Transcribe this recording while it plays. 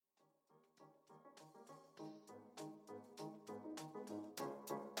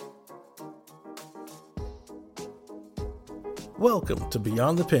Welcome to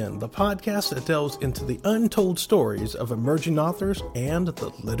Beyond the Pen, the podcast that delves into the untold stories of emerging authors and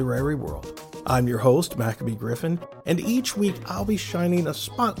the literary world. I'm your host, Maccabee Griffin, and each week I'll be shining a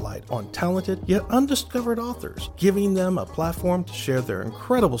spotlight on talented yet undiscovered authors, giving them a platform to share their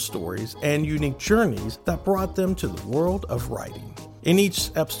incredible stories and unique journeys that brought them to the world of writing. In each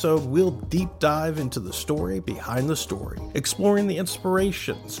episode, we'll deep dive into the story behind the story, exploring the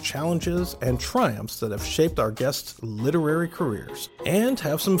inspirations, challenges, and triumphs that have shaped our guests' literary careers, and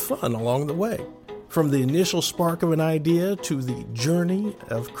have some fun along the way. From the initial spark of an idea to the journey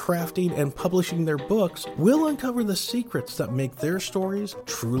of crafting and publishing their books, we'll uncover the secrets that make their stories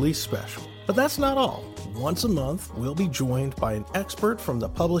truly special. But that's not all. Once a month, we'll be joined by an expert from the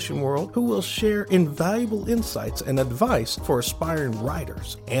publishing world who will share invaluable insights and advice for aspiring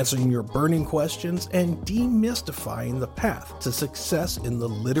writers, answering your burning questions and demystifying the path to success in the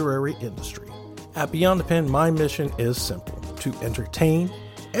literary industry. At Beyond the Pen, my mission is simple: to entertain,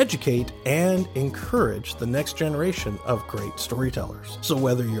 educate, and encourage the next generation of great storytellers. So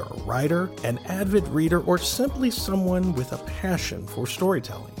whether you're a writer, an avid reader, or simply someone with a passion for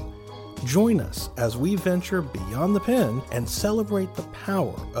storytelling, join us as we venture beyond the pen and celebrate the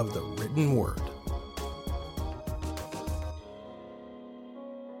power of the written word.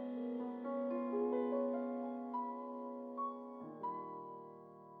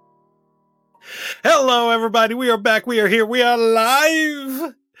 Hello, everybody. We are back. We are here. We are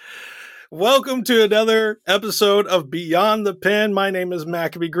live. Welcome to another episode of Beyond the Pen. My name is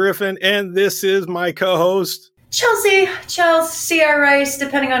Maccabee Griffin, and this is my co-host, Chelsea CR Rice,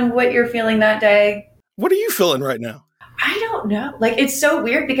 depending on what you're feeling that day. What are you feeling right now? I don't know. It's so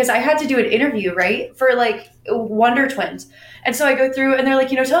weird because I had to do an interview, right, for Wonder Twins. And so I go through and they're like,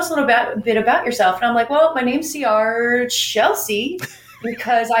 tell us a little bit about yourself. And I'm like, well, my name's CR Chelsea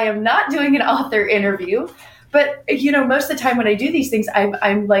because I am not doing an author interview. But, most of the time when I do these things,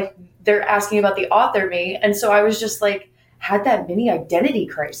 I'm like, they're asking about the author me. And so I was just had that mini identity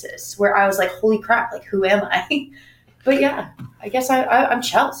crisis where I was like, holy crap, who am I? But yeah, I guess I'm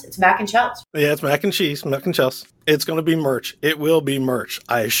Chels. It's Mac and Chels. Yeah, it's mac and cheese, mac and Chels. It's going to be merch. It will be merch.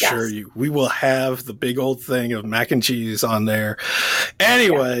 I assure you. We will have the big old thing of mac and cheese on there.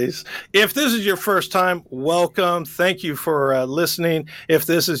 Anyways, If this is your first time, welcome. Thank you for listening. If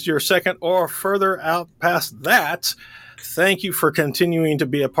this is your second or further out past that, thank you for continuing to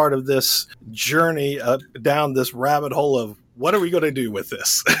be a part of this journey down this rabbit hole of what are we going to do with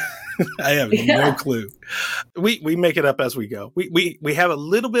this? I have no clue. We make it up as we go. We have a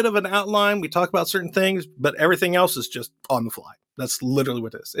little bit of an outline. We talk about certain things, but everything else is just on the fly. That's literally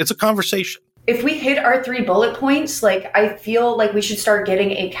what it is. It's a conversation. If we hit our 3 bullet points, I feel like we should start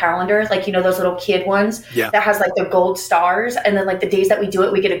getting a calendar, those little kid ones that has the gold stars. And then the days that we do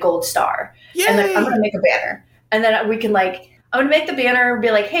it, we get a gold star. Yay! And then I'm going to make a banner. And then we can I'm going to make the banner and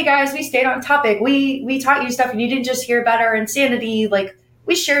be like, hey guys, we stayed on topic. We taught you stuff and you didn't just hear about our insanity.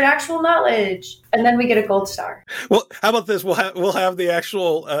 We shared actual knowledge. And then we get a gold star. Well, how about this? We'll have the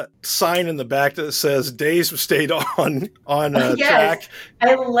actual sign in the back that says days stayed on yes, track.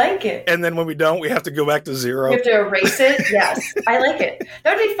 I like it. And then when we don't, we have to go back to 0. We have to erase it. Yes, I like it.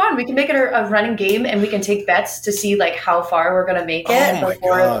 That would be fun. We can make it a running game and we can take bets to see how far we're going to make it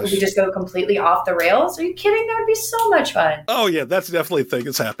before we just go completely off the rails. Are you kidding? That would be so much fun. Oh yeah, that's definitely a thing.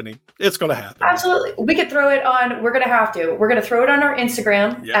 It's happening. It's going to happen. Absolutely. We could throw it on. We're going to throw it on our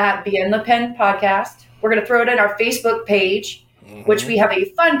Instagram at Beyond the Pen Podcast. We're going to throw it in our Facebook page, which we have a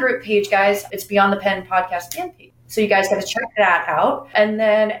fun group page, guys. It's Beyond the Pen Podcast fan page. So you guys got to check that out. And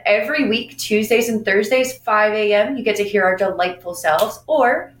then every week, Tuesdays and Thursdays, 5 a.m., you get to hear our delightful selves,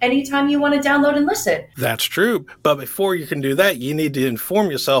 or anytime you want to download and listen. That's true. But before you can do that, you need to inform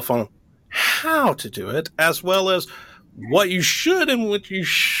yourself on how to do it, as well as what you should and what you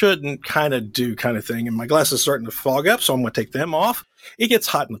shouldn't kind of do kind of thing. And my glasses are starting to fog up, so I'm going to take them off. It gets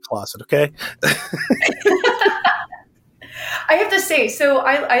hot in the closet, okay? I have to say, so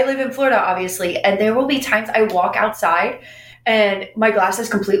I live in Florida, obviously, and there will be times I walk outside and my glasses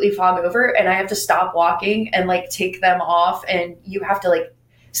completely fog over and I have to stop walking and take them off. And you have to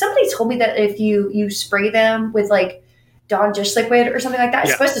somebody told me that if you spray them with Dawn dish liquid or something like that,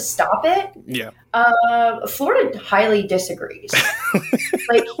 it's supposed to stop it. Yeah. Florida highly disagrees.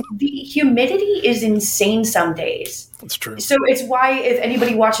 The humidity is insane some days. That's true. So it's why if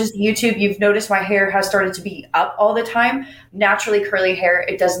anybody watches YouTube, you've noticed my hair has started to be up all the time. Naturally curly hair,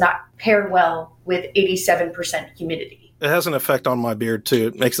 it does not pair well with 87% humidity. It has an effect on my beard too.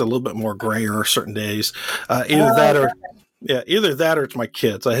 It makes it a little bit more grayer certain days. Either that or it's my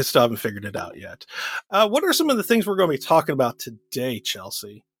kids. I still haven't figured it out yet. What are some of the things we're going to be talking about today,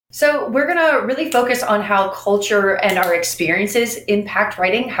 Chelsea? So we're going to really focus on how culture and our experiences impact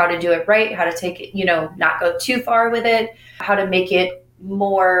writing, how to do it right, how to take it, not go too far with it, how to make it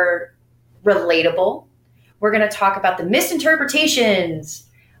more relatable. We're going to talk about the misinterpretations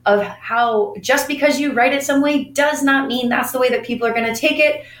of how just because you write it some way does not mean that's the way that people are going to take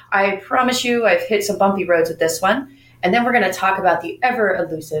it. I promise you, I've hit some bumpy roads with this one. And then we're going to talk about the ever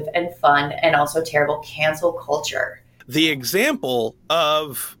elusive and fun and also terrible cancel culture. The example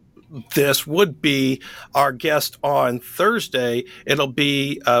of this would be our guest on Thursday. It'll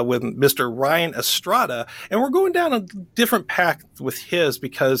be with Mr. Ryan Estrada, and we're going down a different path with his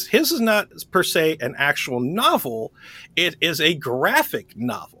because his is not per se an actual novel. It is a graphic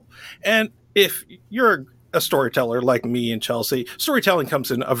novel. And if you're a storyteller like me and Chelsea, storytelling comes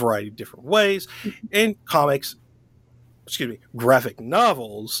in a variety of different ways. And graphic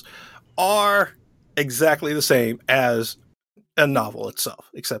novels are exactly the same as a novel itself,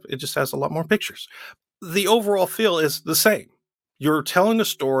 except it just has a lot more pictures. The overall feel is the same. You're telling a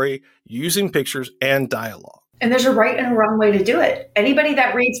story using pictures and dialogue. And there's a right and a wrong way to do it. Anybody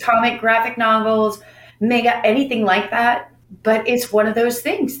that reads comic, graphic novels, manga, anything like that, but it's one of those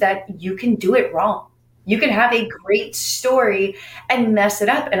things that you can do it wrong. You can have a great story and mess it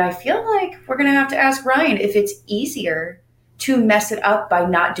up. And I feel like we're going to have to ask Ryan if it's easier to mess it up by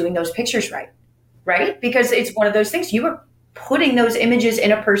not doing those pictures right? Because it's one of those things. You were putting those images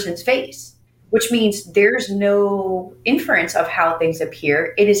in a person's face, which means there's no inference of how things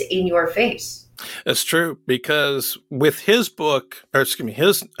appear. It is in your face. That's true, because with his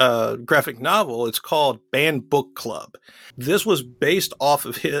his graphic novel, it's called Banned Book Club. This was based off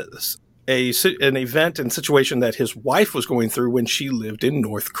of an event and situation that his wife was going through when she lived in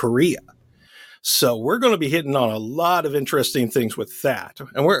North Korea. So we're going to be hitting on a lot of interesting things with that.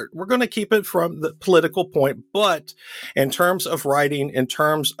 And we're going to keep it from the political point. But in terms of writing, in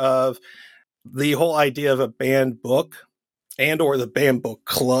terms of the whole idea of a banned book and or the banned book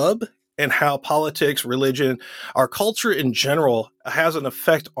club and how politics, religion, our culture in general has an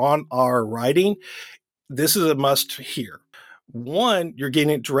effect on our writing, this is a must hear. One, you're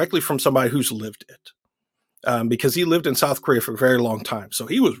getting it directly from somebody who's lived it because he lived in South Korea for a very long time. So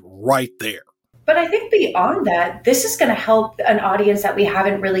he was right there. But I think beyond that, this is going to help an audience that we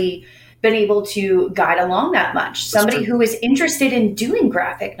haven't really been able to guide along that much. Somebody who is interested in doing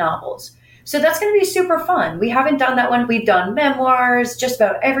graphic novels. So that's going to be super fun. We haven't done that one. We've done memoirs, just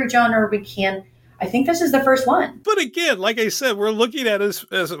about every genre we can. I think this is the first one. But again, like I said, we're looking at it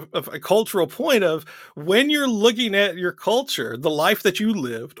as a cultural point of when you're looking at your culture, the life that you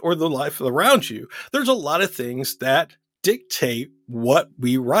lived or the life around you, there's a lot of things that dictate what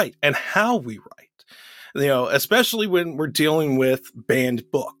we write and how we write, especially when we're dealing with banned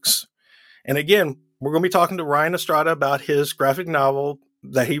books. And again, we're going to be talking to Ryan Estrada about his graphic novel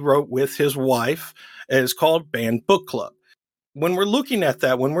that he wrote with his wife. It's called Banned Book Club. When we're looking at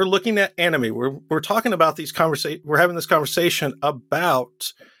that, when we're looking at anime, we're talking about we're having this conversation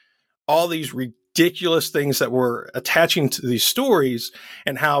about all these ridiculous things that we're attaching to these stories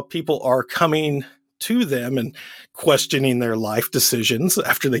and how people are coming to them and questioning their life decisions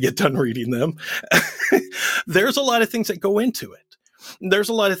after they get done reading them. There's a lot of things that go into it. There's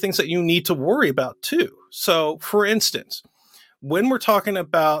a lot of things that you need to worry about too. So for instance, when we're talking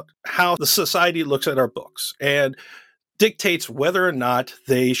about how the society looks at our books and dictates whether or not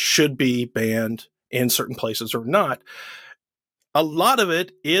they should be banned in certain places or not, a lot of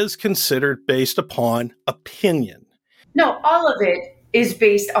it is considered based upon opinion. No, all of it is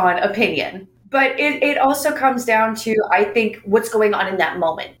based on opinion. But it also comes down to, I think, what's going on in that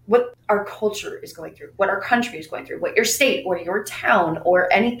moment, what our culture is going through, what our country is going through, what your state or your town or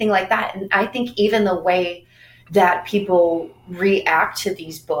anything like that. And I think even the way that people react to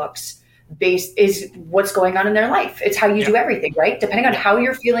these books is what's going on in their life. It's how you do everything, right? Depending on how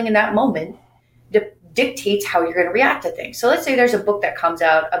you're feeling in that moment, dictates how you're going to react to things. So let's say there's a book that comes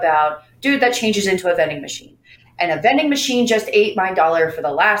out about dude that changes into a vending machine. And a vending machine just ate my dollar for the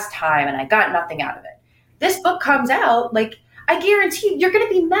last time and I got nothing out of it. This book comes out, like, I guarantee you're going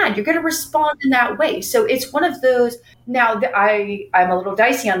to be mad. You're going to respond in that way. So it's one of those. Now, I'm a little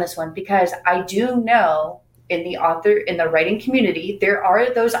dicey on this one because I do know in the writing community, there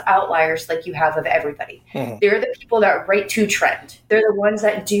are those outliers like you have of everybody. Mm-hmm. They're the people that write to trend. They're the ones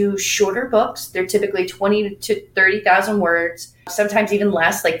that do shorter books. They're typically 20 to 30,000 words, sometimes even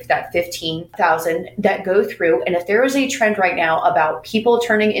less, like that 15,000 that go through. And if there is a trend right now about people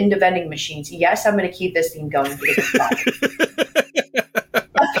turning into vending machines, yes, I'm going to keep this theme going because it's fun.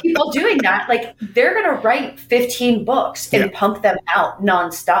 People doing that, like they're going to write 15 books and pump them out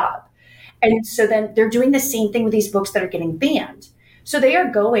nonstop. And so then they're doing the same thing with these books that are getting banned. So they are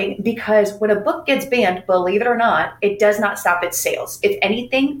going, because when a book gets banned, believe it or not, it does not stop its sales. If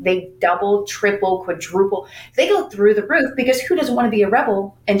anything, they double, triple, quadruple. They go through the roof, because who doesn't want to be a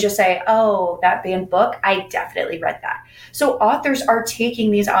rebel and just say, oh, that banned book, I definitely read that. So authors are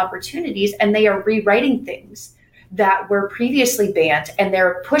taking these opportunities and they are rewriting things that were previously banned, and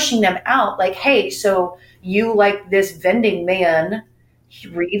they're pushing them out like, hey, so you like this vending man,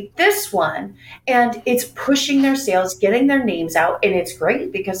 read this one. And it's pushing their sales, getting their names out. And it's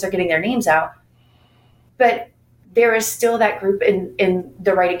great because they're getting their names out. But there is still that group in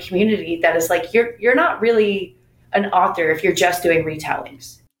the writing community that is like, you're not really an author if you're just doing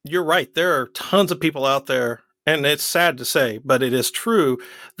retellings. You're right. There are tons of people out there, and it's sad to say, but it is true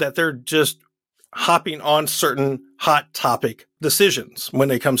that they're just hopping on certain hot topic decisions when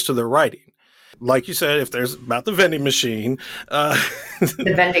it comes to their writing. Like you said, if there's about the vending machine,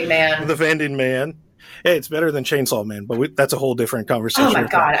 the vending man, hey, it's better than Chainsaw Man, but that's a whole different conversation. Oh my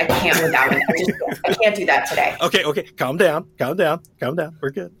God, I can't with that one. I can't do that today. Okay, calm down.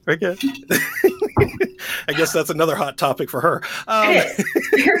 We're good. I guess that's another hot topic for her. It is.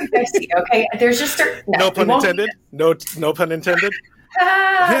 It's very dicey. Okay, there's just no pun intended. No pun intended.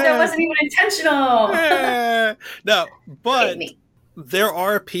 That wasn't even intentional. No, but there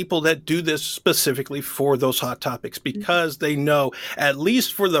are people that do this specifically for those hot topics, because they know, at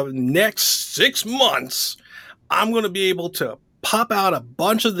least for the next 6 months, I'm going to be able to pop out a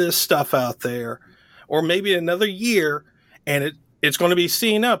bunch of this stuff out there, or maybe another year, and it's going to be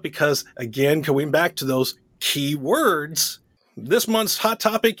seen up because, again, going back to those key words, this month's hot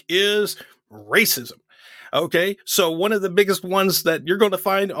topic is racism. Okay, so one of the biggest ones that you're going to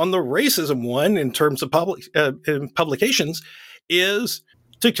find on the racism one in terms of in publications is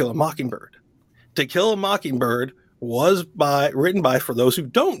To Kill a Mockingbird. To Kill a Mockingbird was written by, for those who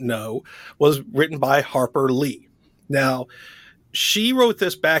don't know, was written by Harper Lee. Now, she wrote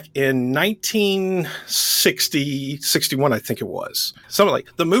this back in 61, I think it was. Something like,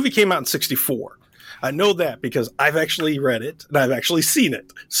 the movie came out in 64. I know that because I've actually read it and I've actually seen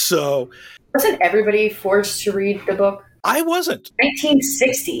it. So, wasn't everybody forced to read the book? I wasn't.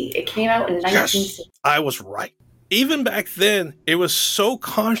 1960. It came out in 1960. Yes, I was right. Even back then, it was so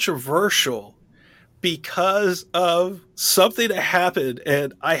controversial because of something that happened,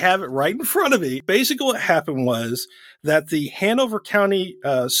 and I have it right in front of me. Basically, what happened was that the Hanover County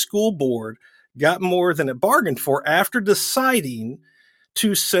School Board got more than it bargained for after deciding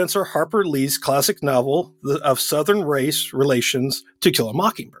to censor Harper Lee's classic novel of Southern race relations, To Kill a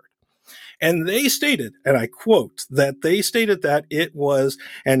Mockingbird. And they stated, and I quote, that they stated that it was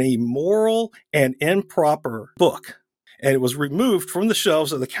an immoral and improper book, and it was removed from the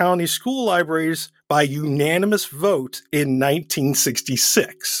shelves of the county school libraries by unanimous vote in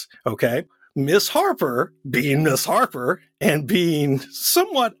 1966. Okay? Miss Harper, being Miss Harper and being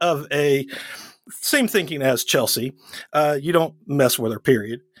somewhat of a same thinking as Chelsea, you don't mess with her,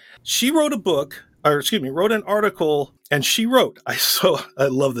 period. She wrote wrote an article, and she wrote, I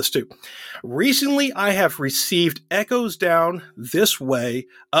love this too. Recently, I have received echoes down this way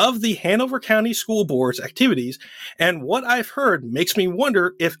of the Hanover County School Board's activities, and what I've heard makes me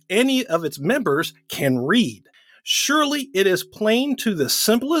wonder if any of its members can read. Surely it is plain to the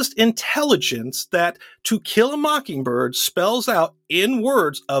simplest intelligence that To Kill a Mockingbird spells out in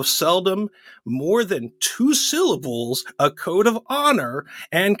words of seldom more than 2 syllables a code of honor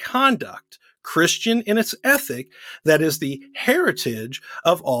and conduct, Christian in its ethic, that is the heritage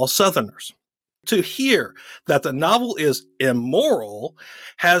of all Southerners. To hear that the novel is immoral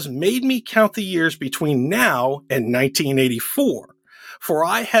has made me count the years between now and 1984, for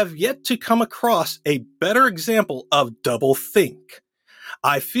I have yet to come across a better example of doublethink.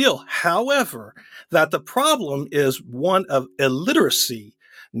 I feel, however, that the problem is one of illiteracy,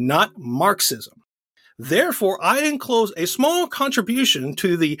 not Marxism. Therefore, I enclose a small contribution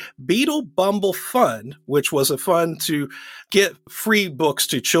to the Beetle Bumble Fund, which was a fund to get free books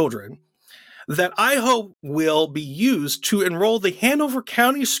to children, that I hope will be used to enroll the Hanover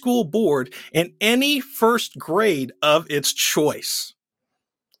County School Board in any first grade of its choice.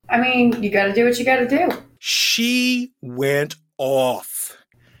 I mean, you got to do what you got to do. She went off.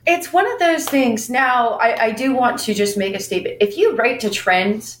 It's one of those things. Now, I do want to just make a statement. If you write to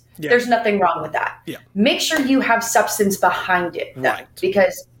trends, there's nothing wrong with that. Yeah. Make sure you have substance behind it, though, right?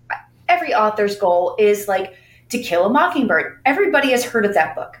 Because every author's goal is like To Kill a Mockingbird. Everybody has heard of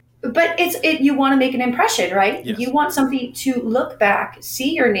that book, but you want to make an impression, right? Yes. You want somebody to look back,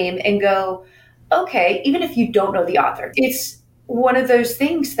 see your name, and go, okay, even if you don't know the author. It's one of those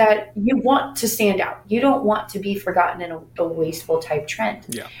things that you want to stand out. You don't want to be forgotten in a wasteful type trend.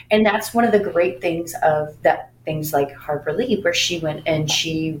 Yeah. And that's one of the great things of that things like Harper Lee, where she went and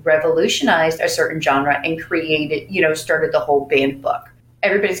she revolutionized a certain genre and created, started the whole banned book.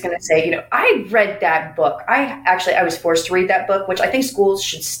 Everybody's going to say, I read that book. I was forced to read that book, which I think schools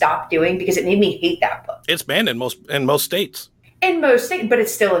should stop doing because it made me hate that book. It's banned in most states. In most states, but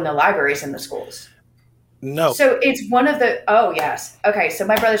it's still in the libraries in the schools. No. So it's one of the, oh, yes. Okay, so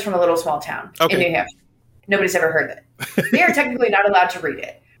my brother's from a little small town in New Hampshire. Nobody's ever heard of it. They are technically not allowed to read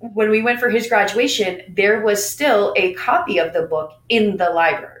it. When we went for his graduation, there was still a copy of the book in the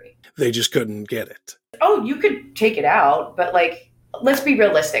library. They just couldn't get it. Oh, you could take it out, but let's be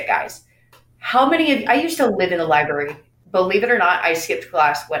realistic, guys. How many of I used to live in the library. Believe it or not, I skipped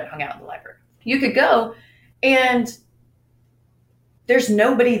class, hung out in the library. You could go and there's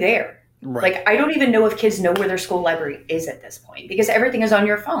nobody there. Right. I don't even know if kids know where their school library is at this point because everything is on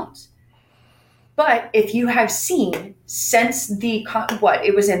your phones. But if you have seen since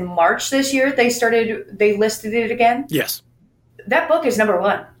it was in March this year, they listed it again. Yes. That book is number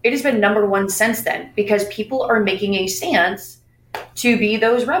one. It has been number one since then because people are making a stance to be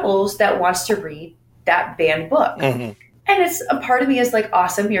those rebels that wants to read that banned book. Mm-hmm. And it's a part of me is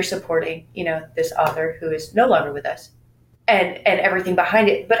awesome. You're supporting, this author who is no longer with us and everything behind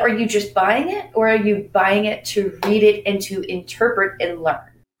it. But are you just buying it or are you buying it to read it and to interpret and learn?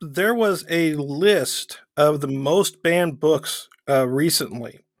 There was a list of the most banned books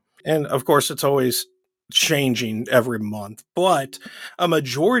recently. And of course, it's always changing every month, but a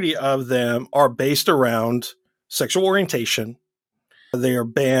majority of them are based around sexual orientation. They are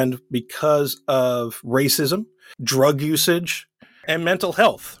banned because of racism, drug usage, and mental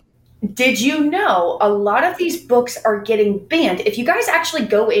health. Did you know a lot of these books are getting banned? If you guys actually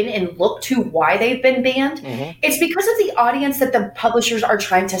go in and look to why they've been banned, it's because of the audience that the publishers are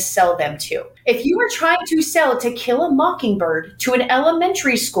trying to sell them to. If you are trying to sell To Kill a Mockingbird to an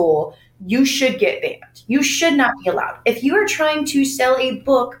elementary school, you should get banned. You should not be allowed. If you are trying to sell a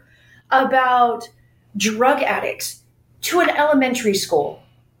book about drug addicts to an elementary school,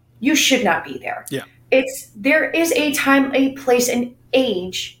 you should not be there. Yeah. There is a time, a place, an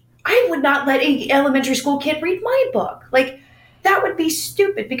age. I would not let an elementary school kid read my book. That would be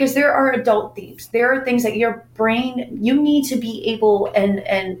stupid because there are adult themes. There are things that your brain, you need to be able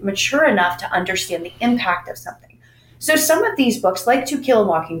and mature enough to understand the impact of something. So some of these books, like To Kill a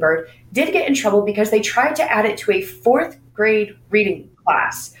Mockingbird, did get in trouble because they tried to add it to a 4th grade reading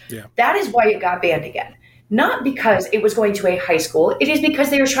class. Yeah. That is why it got banned again. Not because it was going to a high school. It is because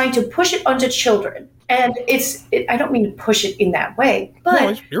they were trying to push it onto children. And I don't mean to push it in that way, but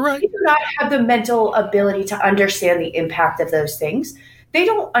no, you're right. They do not have the mental ability to understand the impact of those things. They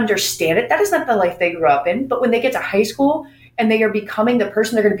don't understand it. That is not the life they grew up in. But when they get to high school and they are becoming the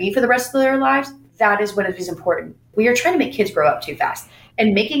person they're going to be for the rest of their lives, that is when it is important. We are trying to make kids grow up too fast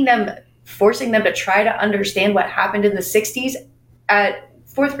and forcing them to try to understand what happened in the 60s at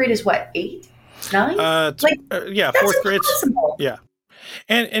 4th grade is what, 8? 9? Yeah, 4th grade. Yeah.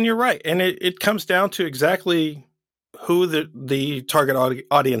 And you're right. And it comes down to exactly who the target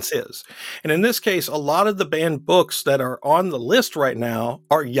audience is. And in this case, a lot of the banned books that are on the list right now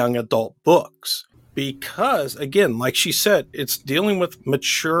are young adult books. Because, again, like she said, it's dealing with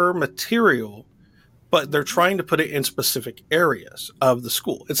mature material, but they're trying to put it in specific areas of the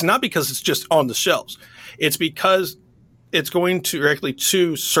school. It's not because it's just on the shelves. It's because it's going directly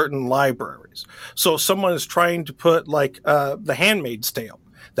to certain libraries. So if someone is trying to put The Handmaid's Tale,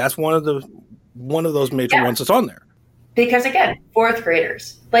 that's one of those major ones that's on there. Because again, 4th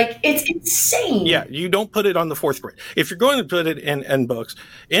graders, it's insane. Yeah, you don't put it on the 4th grade. If you're going to put it in books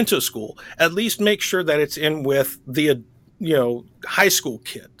into a school, at least make sure that it's in with the high school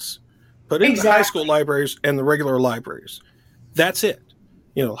kids. Put it in the high school libraries and the regular libraries. That's it.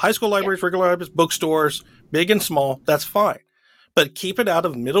 High school libraries, regular libraries, bookstores, big and small, that's fine. But keep it out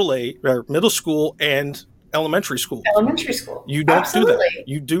of middle school and elementary school. Elementary school. You don't do that.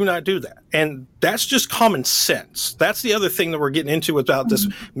 You do not do that. And that's just common sense. That's the other thing that we're getting into about this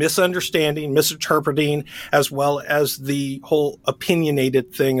misunderstanding, misinterpreting, as well as the whole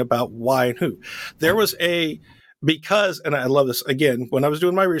opinionated thing about why and who. There was and I love this, again, when I was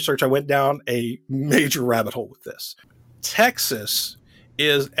doing my research, I went down a major rabbit hole with this. Texas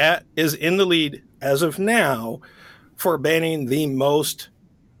is in the lead as of now for banning the most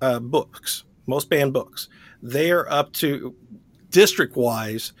banned books. They are up to district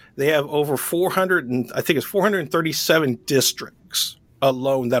wise. They have over 437 districts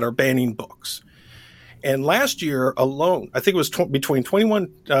alone that are banning books. And last year alone, I think it was between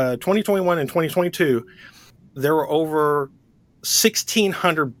 2021 and 2022, there were over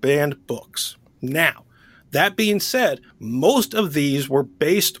 1,600 banned books. Now, That being said, most of these were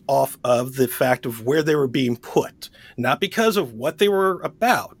based off of the fact of where they were being put, not because of what they were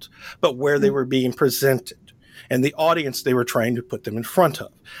about, but where they were being presented and the audience they were trying to put them in front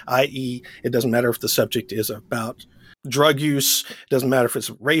of, i.e., it doesn't matter if the subject is about drug use, it doesn't matter if it's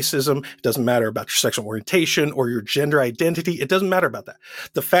racism, it doesn't matter about your sexual orientation or your gender identity, it doesn't matter about that.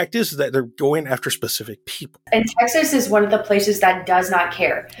 The fact is that they're going after specific people. And Texas is one of the places that does not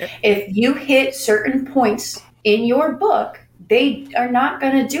care. If you hit certain points in your book, they are not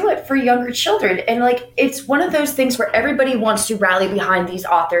going to do it for younger children. And like, it's one of those things where everybody wants to rally behind these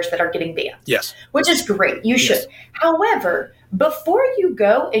authors that are getting banned. Yes. Which is great. You should. Yes. However, before you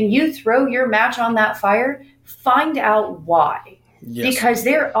go and you throw your match on that fire, find out why. Yes. Because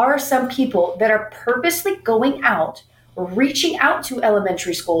there are some people that are purposely going out, reaching out to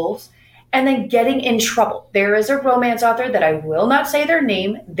elementary schools, and then getting in trouble. There is a romance author that I will not say their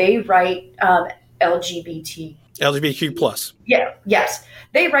name. They write LGBTQ plus. Yeah, yes.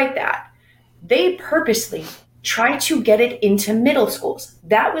 They write that. They purposely try to get it into middle schools.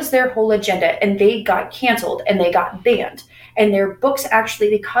 That was their whole agenda, and they got canceled and they got banned. And their books actually,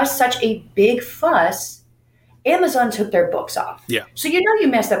 they caused such a big fuss, Amazon took their books off. Yeah. So you know you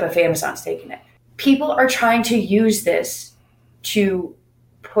messed up if Amazon's taking it. People are trying to use this to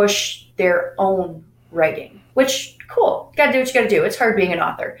push their own writing, which, cool. You got to do what you got to do. It's hard being an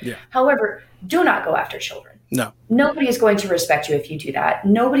author. Yeah. However, do not go after children. No. Nobody is going to respect you if you do that.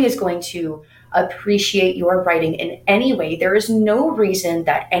 Nobody is going to appreciate your writing in any way. There is no reason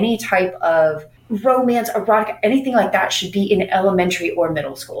that any type of romance, erotic, anything like that should be in elementary or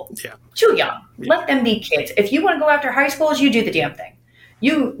middle school. Yeah. Too young. Yeah. Let them be kids. If you want to go after high schools, you do the damn thing.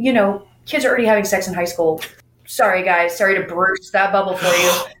 You know, kids are already having sex in high school. Sorry, guys. Sorry to burst that bubble for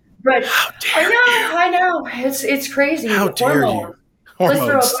you. But I know. It's crazy. How dare you? Let's throw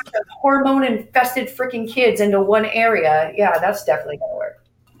a bunch of hormone-infested freaking kids into one area. Yeah, that's definitely going to work.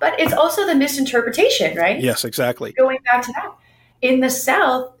 But it's also the misinterpretation, right? Yes, exactly. Going back to that. In the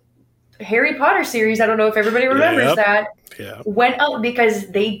South, Harry Potter series, I don't know if everybody remembers that, went up because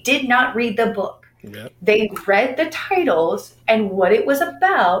they did not read the book. Yep. They read the titles and what it was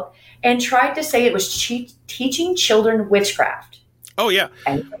about and tried to say it was teaching children witchcraft. Oh, yeah.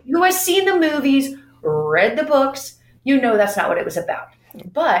 And who has seen the movies, read the books, you know that's not what it was about.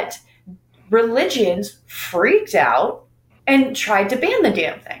 But religions freaked out and tried to ban the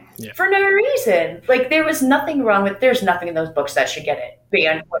damn thing for no reason. Like, there's nothing in those books that should get it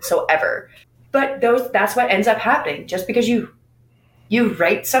banned whatsoever. But that's what ends up happening. Just because you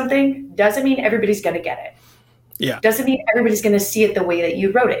write something doesn't mean everybody's going to get it. Yeah. Doesn't mean everybody's going to see it the way that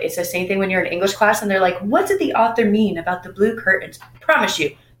you wrote it. It's the same thing when you're in English class and they're like, what did the author mean about the blue curtains? Promise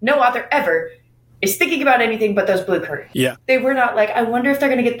you, no author ever is thinking about anything but those blue curtains. Yeah. They were not like, I wonder if they're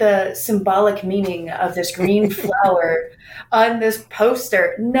going to get the symbolic meaning of this green flower on this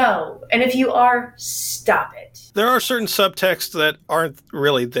poster. No. And if you are, stop it. There are certain subtexts that aren't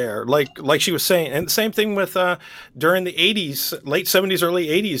really there. Like she was saying, and the same thing with during the 80s, late 70s, early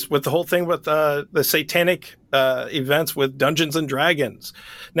 80s, with the whole thing with the satanic events with Dungeons and Dragons.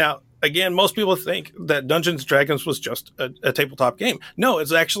 Now, again, most people think that Dungeons & Dragons was just a tabletop game. No,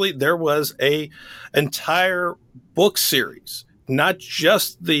 it's actually, there was a entire book series, not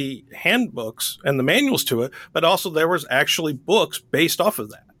just the handbooks and the manuals to it, but also there was actually books based off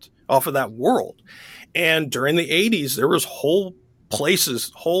of that world. And during the 80s, there was whole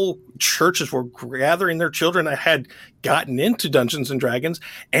churches were gathering their children that had gotten into Dungeons & Dragons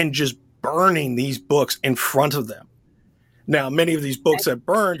and just burning these books in front of them. Now, many of these books that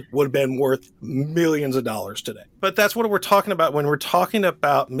burned would have been worth millions of dollars today. But that's what we're talking about when we're talking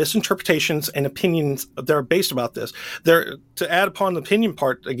about misinterpretations and opinions that are based about this. To add upon the opinion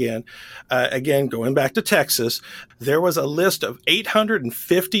part again, going back to Texas, there was a list of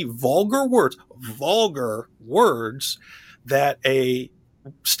 850 vulgar words that a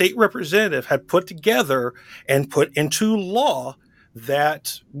state representative had put together and put into law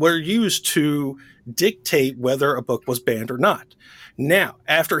that were used to dictate whether a book was banned or not. Now,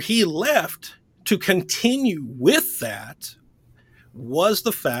 after he left, to continue with that was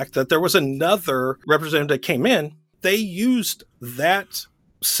the fact that there was another representative that came in. They used that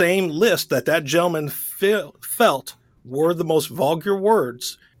same list that gentleman felt were the most vulgar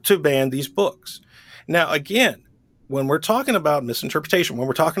words to ban these books. Now, again, when we're talking about misinterpretation, when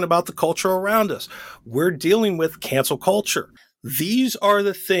we're talking about the culture around us, we're dealing with cancel culture. These are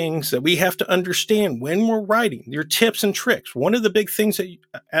the things that we have to understand when we're writing, your tips and tricks. One of the big things that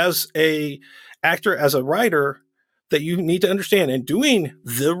as a actor, as a writer, that you need to understand in doing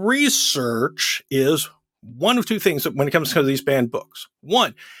the research is one of two things when it comes to these banned books.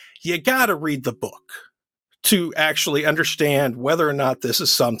 One, you got to read the book. to actually understand whether or not this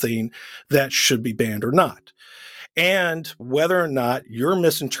is something that should be banned or not. And whether or not you're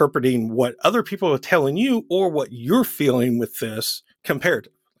misinterpreting what other people are telling you or what you're feeling with this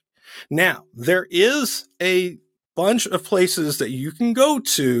comparatively. Now, there is a bunch of places that you can go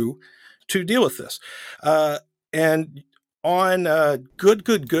to deal with this. And on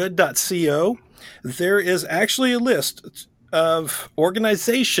goodgoodgood.co, there is actually a list of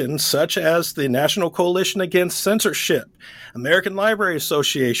organizations such as the National Coalition Against Censorship, American Library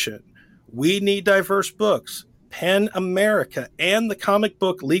Association, We Need Diverse Books, PEN America, and the Comic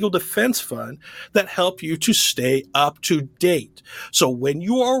Book Legal Defense Fund that help you to stay up to date. So when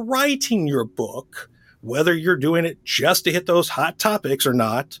you are writing your book, whether you're doing it just to hit those hot topics or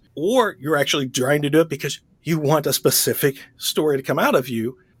not, or you're actually trying to do it because you want a specific story to come out of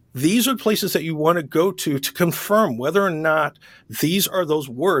you, these are places that you want to go to confirm whether or not these are those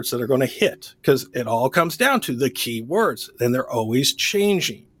words that are going to hit, because it all comes down to the key words, and they're always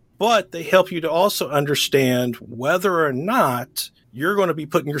changing. But they help you to also understand whether or not you're going to be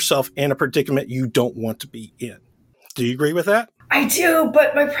putting yourself in a predicament you don't want to be in. Do you agree with that? I do,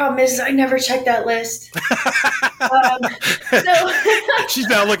 but my problem is I never check that list. She's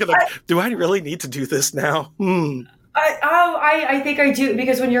now looking at, do I really need to do this now? I think I do,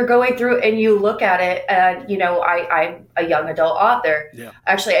 because when you're going through and you look at it, and I'm a young adult author. Yeah.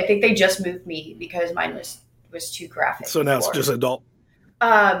 Actually, I think they just moved me because mine was too graphic. So now it's just adult.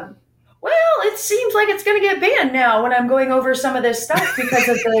 Well, it seems like it's going to get banned now when I'm going over some of this stuff because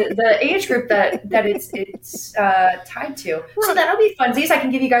of the age group that it's tied to. Right. So that'll be funsies. I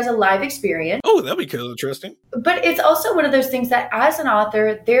can give you guys a live experience. Oh, that'll be kind of interesting. But it's also one of those things that as an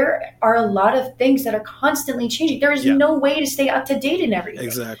author, there are a lot of things that are constantly changing. There is no way to stay up to date in everything.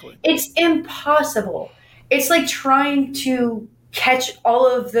 Exactly. It's impossible. It's like trying to catch all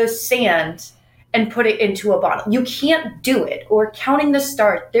of the sand and put it into a bottle. You can't do it. Or counting the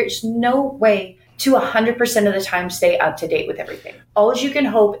stars. There's no way to 100% of the time stay up to date with everything. All you can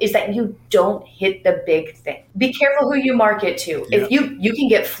hope is that you don't hit the big thing. Be careful who you market to. Yeah. If you can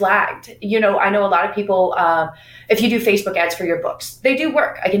get flagged. I know a lot of people, if you do Facebook ads for your books, they do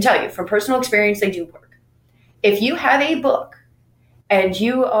work. I can tell you from personal experience, they do work. If you have a book and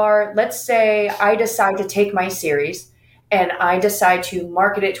you are, let's say I decide to take my series and I decide to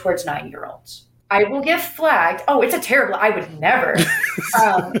market it towards 9-year-olds. I will get flagged. Oh, it's a terrible, I would never.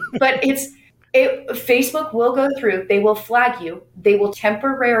 But Facebook will go through, they will flag you. They will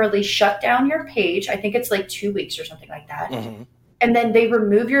temporarily shut down your page. I think it's like 2 weeks or something like that. Mm-hmm. And then they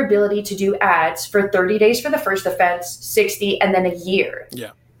remove your ability to do ads for 30 days for the first offense, 60, and then a year.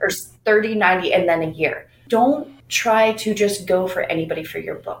 Yeah. Or 30, 90, and then a year. Don't try to just go for anybody for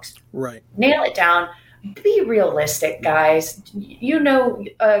your books. Right. Nail it down. Be realistic, guys.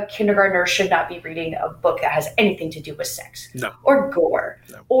 A kindergartner should not be reading a book that has anything to do with sex or gore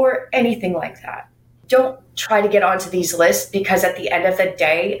or anything like that. Don't try to get onto these lists, because at the end of the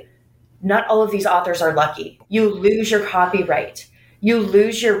day, not all of these authors are lucky. You lose your copyright. You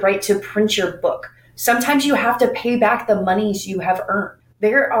lose your right to print your book. Sometimes you have to pay back the monies you have earned.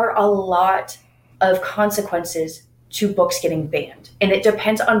 There are a lot of consequences to books getting banned. And it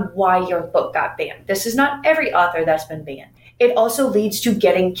depends on why your book got banned. This is not every author that's been banned. It also leads to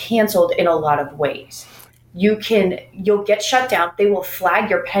getting canceled in a lot of ways. You'll get shut down. They will flag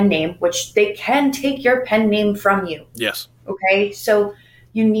your pen name, which they can take your pen name from you. Yes. Okay. So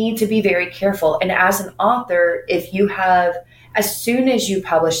you need to be very careful. And as an author, as soon as you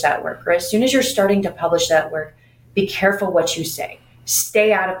publish that work, or as soon as you're starting to publish that work, be careful what you say.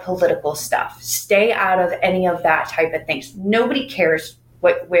 Stay out of political stuff. Stay out of any of that type of things. Nobody cares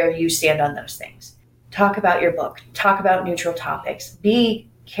where you stand on those things. Talk about your book. Talk about neutral topics. Be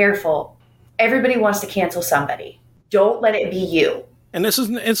careful. Everybody wants to cancel somebody. Don't let it be you. And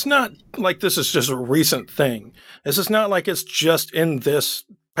it's not like this is just a recent thing. This is not like it's just in this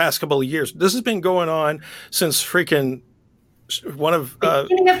past couple of years. This has been going on since freaking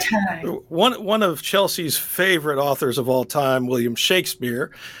beginning of time. One of Chelsea's favorite authors of all time, William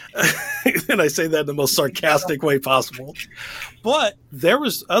Shakespeare, and I say that in the most sarcastic way possible. But there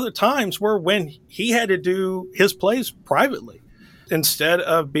was other times when he had to do his plays privately instead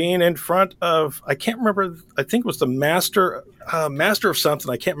of being in front of, I can't remember, I think it was the master of something.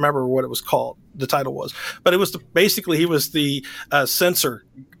 I can't remember what it was called. The title was, but it was basically he was the censor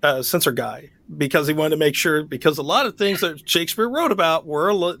guy, because he wanted to make sure, because a lot of things that Shakespeare wrote about were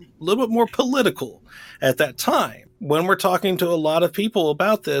a little bit more political at that time. When we're talking to a lot of people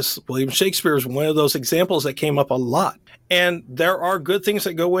about this, William Shakespeare is one of those examples that came up a lot. And there are good things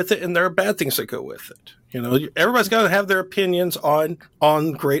that go with it, and there are bad things that go with it. You know, everybody's got to have their opinions on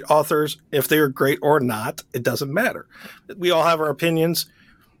great authors. If they're great or not, it doesn't matter. We all have our opinions.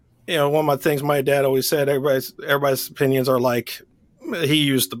 You know, one of the things my dad always said, everybody's opinions are like, he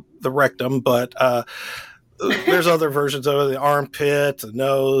used the rectum, but there's other versions of it, the armpit, the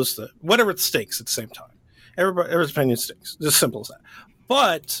nose, whatever, it stinks at the same time. Everybody's opinion stinks. Just simple as that.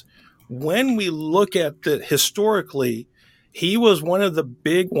 But when we look at it historically, he was one of the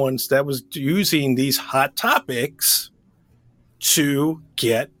big ones that was using these hot topics to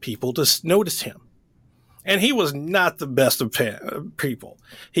get people to notice him. And he was not the best of people.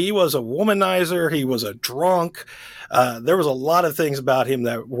 He was a womanizer. He was a drunk. There was a lot of things about him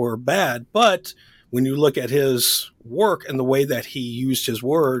that were bad. But when you look at his work and the way that he used his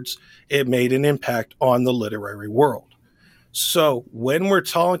words, it made an impact on the literary world. So when we're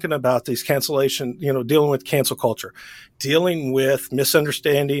talking about these cancellation, you know, dealing with cancel culture, dealing with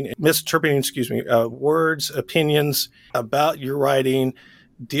misunderstanding, misinterpreting, words, opinions about your writing,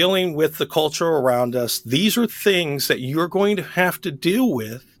 dealing with the culture around us, these are things that you're going to have to deal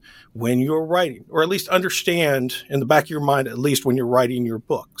with when you're writing, or at least understand in the back of your mind, at least when you're writing your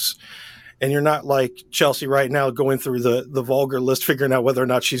books. And you're not like Chelsea right now going through the vulgar list, figuring out whether or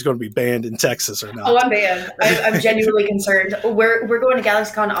not she's going to be banned in Texas or not. Oh, I'm banned. I'm genuinely concerned. We're going to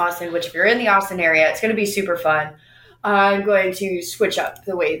GalaxyCon Austin, which if you're in the Austin area, it's going to be super fun. I'm going to switch up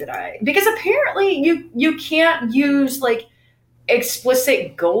the way that because apparently you can't use like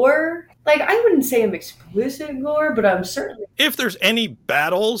explicit gore. Like, I wouldn't say I'm explicit gore, but I'm certainly. If there's any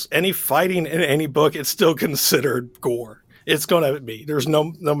battles, any fighting in any book, it's still considered gore. It's going to be. There's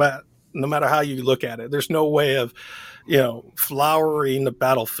no matter how you look at it, there's no way of, you know, flowering the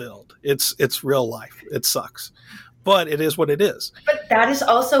battlefield. It's real life. It sucks, but it is what it is. But that is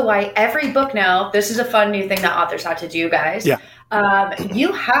also why every book now, this is a fun new thing that authors have to do, guys. Yeah.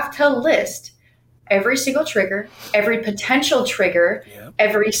 You have to list every single trigger, every potential trigger,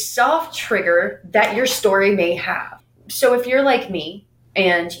 every soft trigger that your story may have. So if you're like me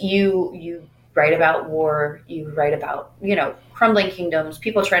and you write about war, you write about, you know, crumbling kingdoms,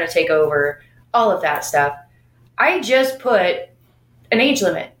 people trying to take over, all of that stuff, I just put an age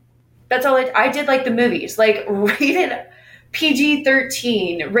limit. That's all I did, like the movies, like rated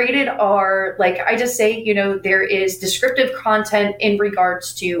PG-13, rated R. Like, I just say, you know, there is descriptive content in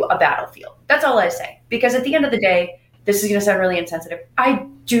regards to a battlefield. That's all I say. Because at the end of the day, this is going to sound really insensitive. I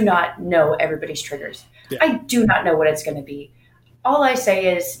do not know everybody's triggers. Yeah. I do not know what it's going to be. All I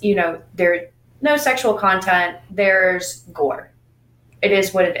say is, you know, there's no sexual content. There's gore. It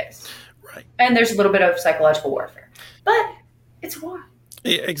is what it is. Right. And there's a little bit of psychological warfare. But it's war.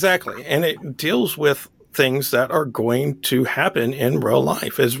 Yeah, exactly. And it deals with things that are going to happen in real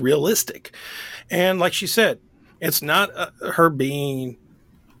life, as realistic. And like she said, it's not her being,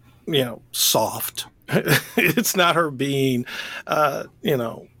 you know, soft. It's not her being, you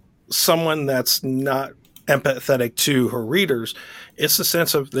know, someone that's not empathetic to her readers. It's the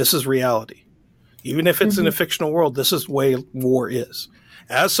sense of, this is reality. Even if it's in a fictional world, this is the way war is.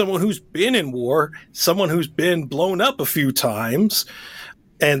 As someone who's been in war, someone who's been blown up a few times,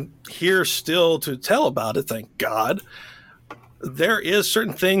 and here still to tell about it, thank God, there is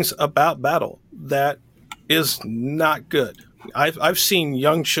certain things about battle that is not good. I've seen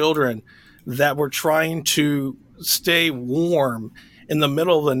young children that were trying to stay warm in the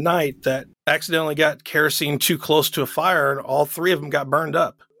middle of the night that accidentally got kerosene too close to a fire, and all three of them got burned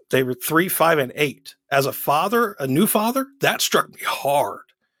up. They were 3, 5, and 8. As a father, a new father, that struck me hard.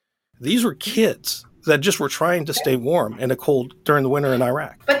 These were kids that just were trying to stay warm in the cold during the winter in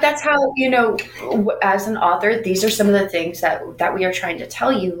Iraq. But that's how, you know, as an author, these are some of the things that we are trying to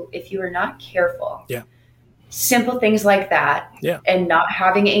tell you if you are not careful. Yeah. Simple things like that, and not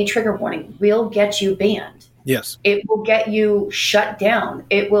having a trigger warning will get you banned. Yes. It will get you shut down.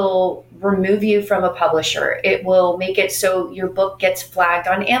 It will remove you from a publisher. It will make it so your book gets flagged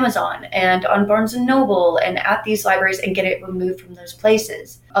on Amazon and on Barnes & Noble and at these libraries, and get it removed from those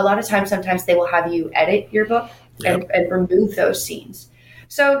places. A lot of times, sometimes they will have you edit your book and remove those scenes.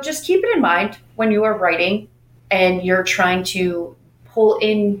 So just keep it in mind when you are writing and you're trying to pull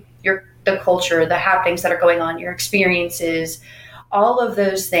in the culture, the happenings that are going on, your experiences, all of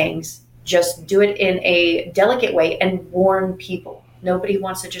those things. Just do it in a delicate way and warn people. Nobody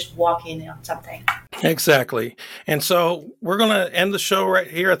wants to just walk in on something. Exactly. And so we're going to end the show right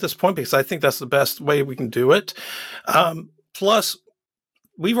here at this point, because I think that's the best way we can do it. Plus,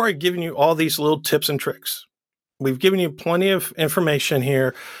 we've already given you all these little tips and tricks. We've given you plenty of information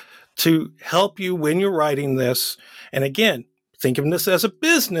here to help you when you're writing this. And again, think of this as a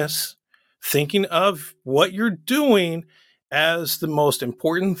business, thinking of what you're doing as the most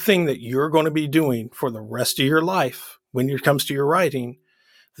important thing that you're going to be doing for the rest of your life when it comes to your writing.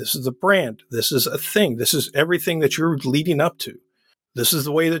 This is the brand. This is a thing. This is everything that you're leading up to. This is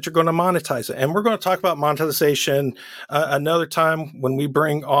the way that you're going to monetize it. And we're going to talk about monetization another time when we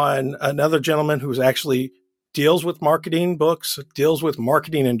bring on another gentleman who's actually deals with marketing books, deals with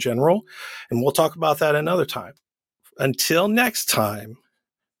marketing in general. And we'll talk about that another time. Until next time,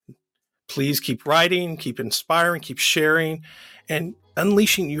 please keep writing, keep inspiring, keep sharing, and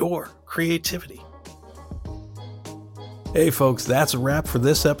unleashing your creativity. Hey folks, that's a wrap for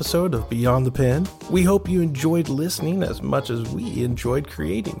this episode of Beyond the Pen. We hope you enjoyed listening as much as we enjoyed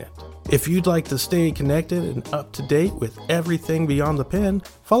creating it. If you'd like to stay connected and up to date with everything Beyond the Pen,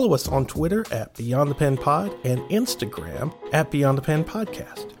 follow us on Twitter at Beyond the Pen Pod and Instagram at Beyond the Pen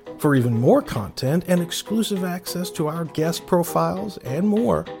Podcast. For even more content and exclusive access to our guest profiles and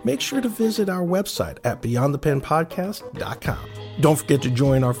more, make sure to visit our website at beyondthepenpodcast.com. Don't forget to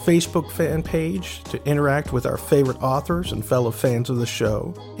join our Facebook fan page to interact with our favorite authors and fellow fans of the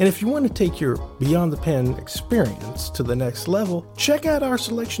show. And if you want to take your Beyond the Pen experience to the next level, check out our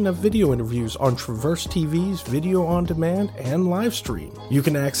selection of video interviews on Traverse TV's video on demand and live stream. You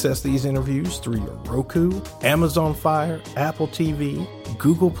can access these interviews through your Roku, Amazon Fire, Apple TV,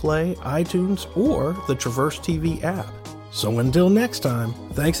 Google Play, iTunes, or the Traverse TV app. So until next time,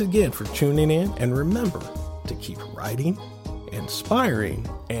 thanks again for tuning in, and remember to keep writing, inspiring,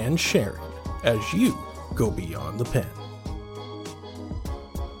 and sharing as you go beyond the pen.